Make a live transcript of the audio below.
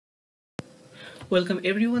Welcome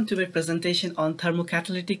everyone to my presentation on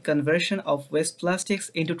thermocatalytic conversion of waste plastics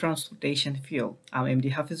into transportation fuel. I'm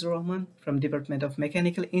MD Hafizur Rahman from Department of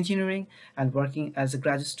Mechanical Engineering and working as a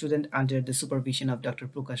graduate student under the supervision of Dr.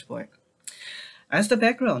 Prakash Boy. As the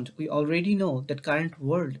background, we already know that current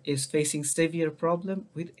world is facing severe problem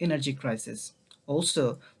with energy crisis.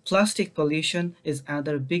 Also, plastic pollution is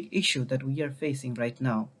another big issue that we are facing right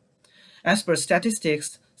now. As per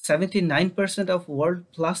statistics, 79% of world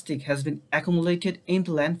plastic has been accumulated in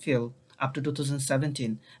the landfill up to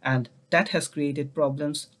 2017, and that has created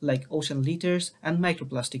problems like ocean litters and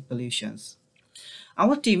microplastic pollutions.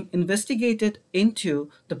 Our team investigated into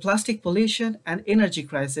the plastic pollution and energy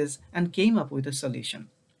crisis and came up with a solution.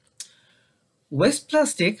 Waste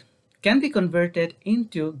plastic can be converted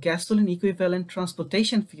into gasoline equivalent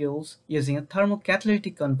transportation fuels using a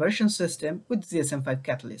thermocatalytic conversion system with ZSM5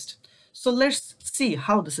 catalyst. So let's see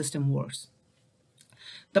how the system works.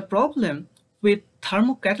 The problem with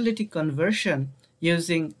thermocatalytic conversion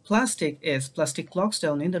using plastic is plastic clogs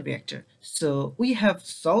down in the reactor. So we have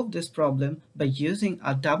solved this problem by using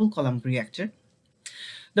a double column reactor.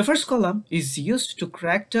 The first column is used to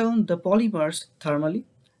crack down the polymers thermally,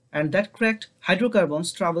 and that cracked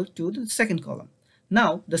hydrocarbons travel to the second column.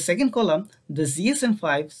 Now, the second column, the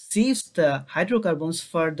ZSM5 sieves the hydrocarbons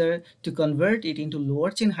further to convert it into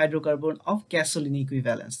lower chain hydrocarbon of gasoline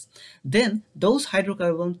equivalents. Then, those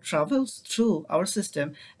hydrocarbon travels through our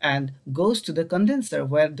system and goes to the condenser,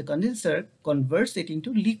 where the condenser converts it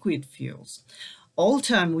into liquid fuels. All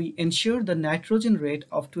time, we ensure the nitrogen rate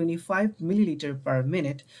of 25 milliliter per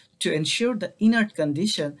minute to ensure the inert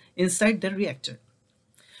condition inside the reactor.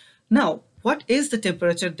 Now, what is the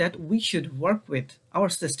temperature that we should work with our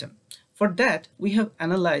system? For that, we have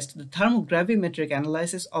analyzed the thermogravimetric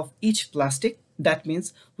analysis of each plastic. That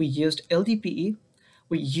means we used LDPE,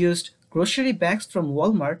 we used grocery bags from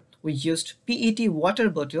Walmart, we used PET water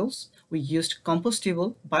bottles, we used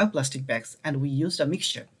compostable bioplastic bags, and we used a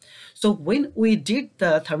mixture. So when we did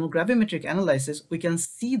the thermogravimetric analysis, we can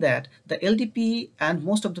see that the LDPE and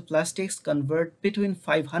most of the plastics convert between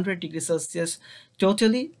 500 degrees Celsius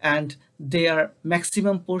totally, and their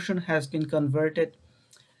maximum portion has been converted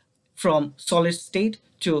from solid state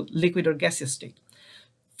to liquid or gaseous state.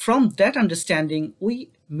 From that understanding, we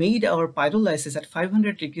made our pyrolysis at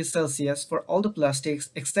 500 degrees Celsius for all the plastics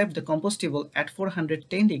except the compostable at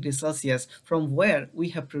 410 degrees Celsius, from where we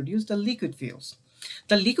have produced the liquid fuels.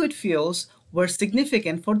 The liquid fuels were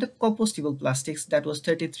significant for the compostable plastics, that was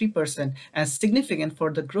 33%, and significant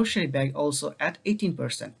for the grocery bag also at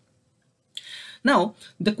 18%. Now,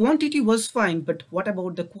 the quantity was fine, but what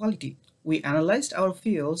about the quality? We analyzed our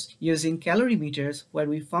fuels using calorimeters, where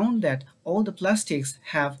we found that all the plastics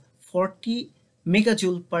have 40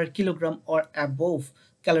 megajoule per kilogram or above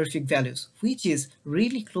calorific values, which is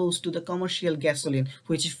really close to the commercial gasoline,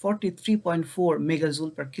 which is 43.4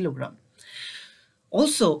 megajoule per kilogram.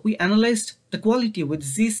 Also, we analyzed the quality with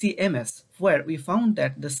ZCMS, where we found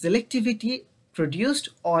that the selectivity produced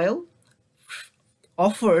oil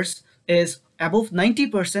offers is above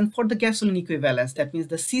 90% for the gasoline equivalents. That means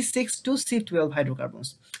the C6 to C12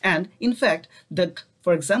 hydrocarbons. And in fact,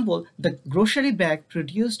 for example, the grocery bag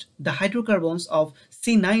produced the hydrocarbons of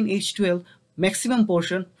C9H12 maximum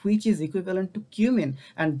portion, which is equivalent to cumin,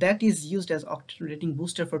 and that is used as octane rating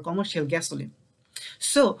booster for commercial gasoline.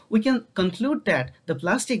 So we can conclude that the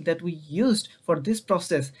plastic that we used for this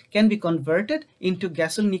process can be converted into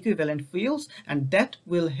gasoline equivalent fuels, and that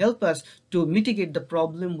will help us to mitigate the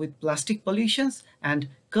problem with plastic pollutions and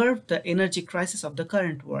curb the energy crisis of the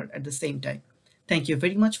current world at the same time. Thank you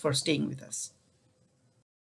very much for staying with us.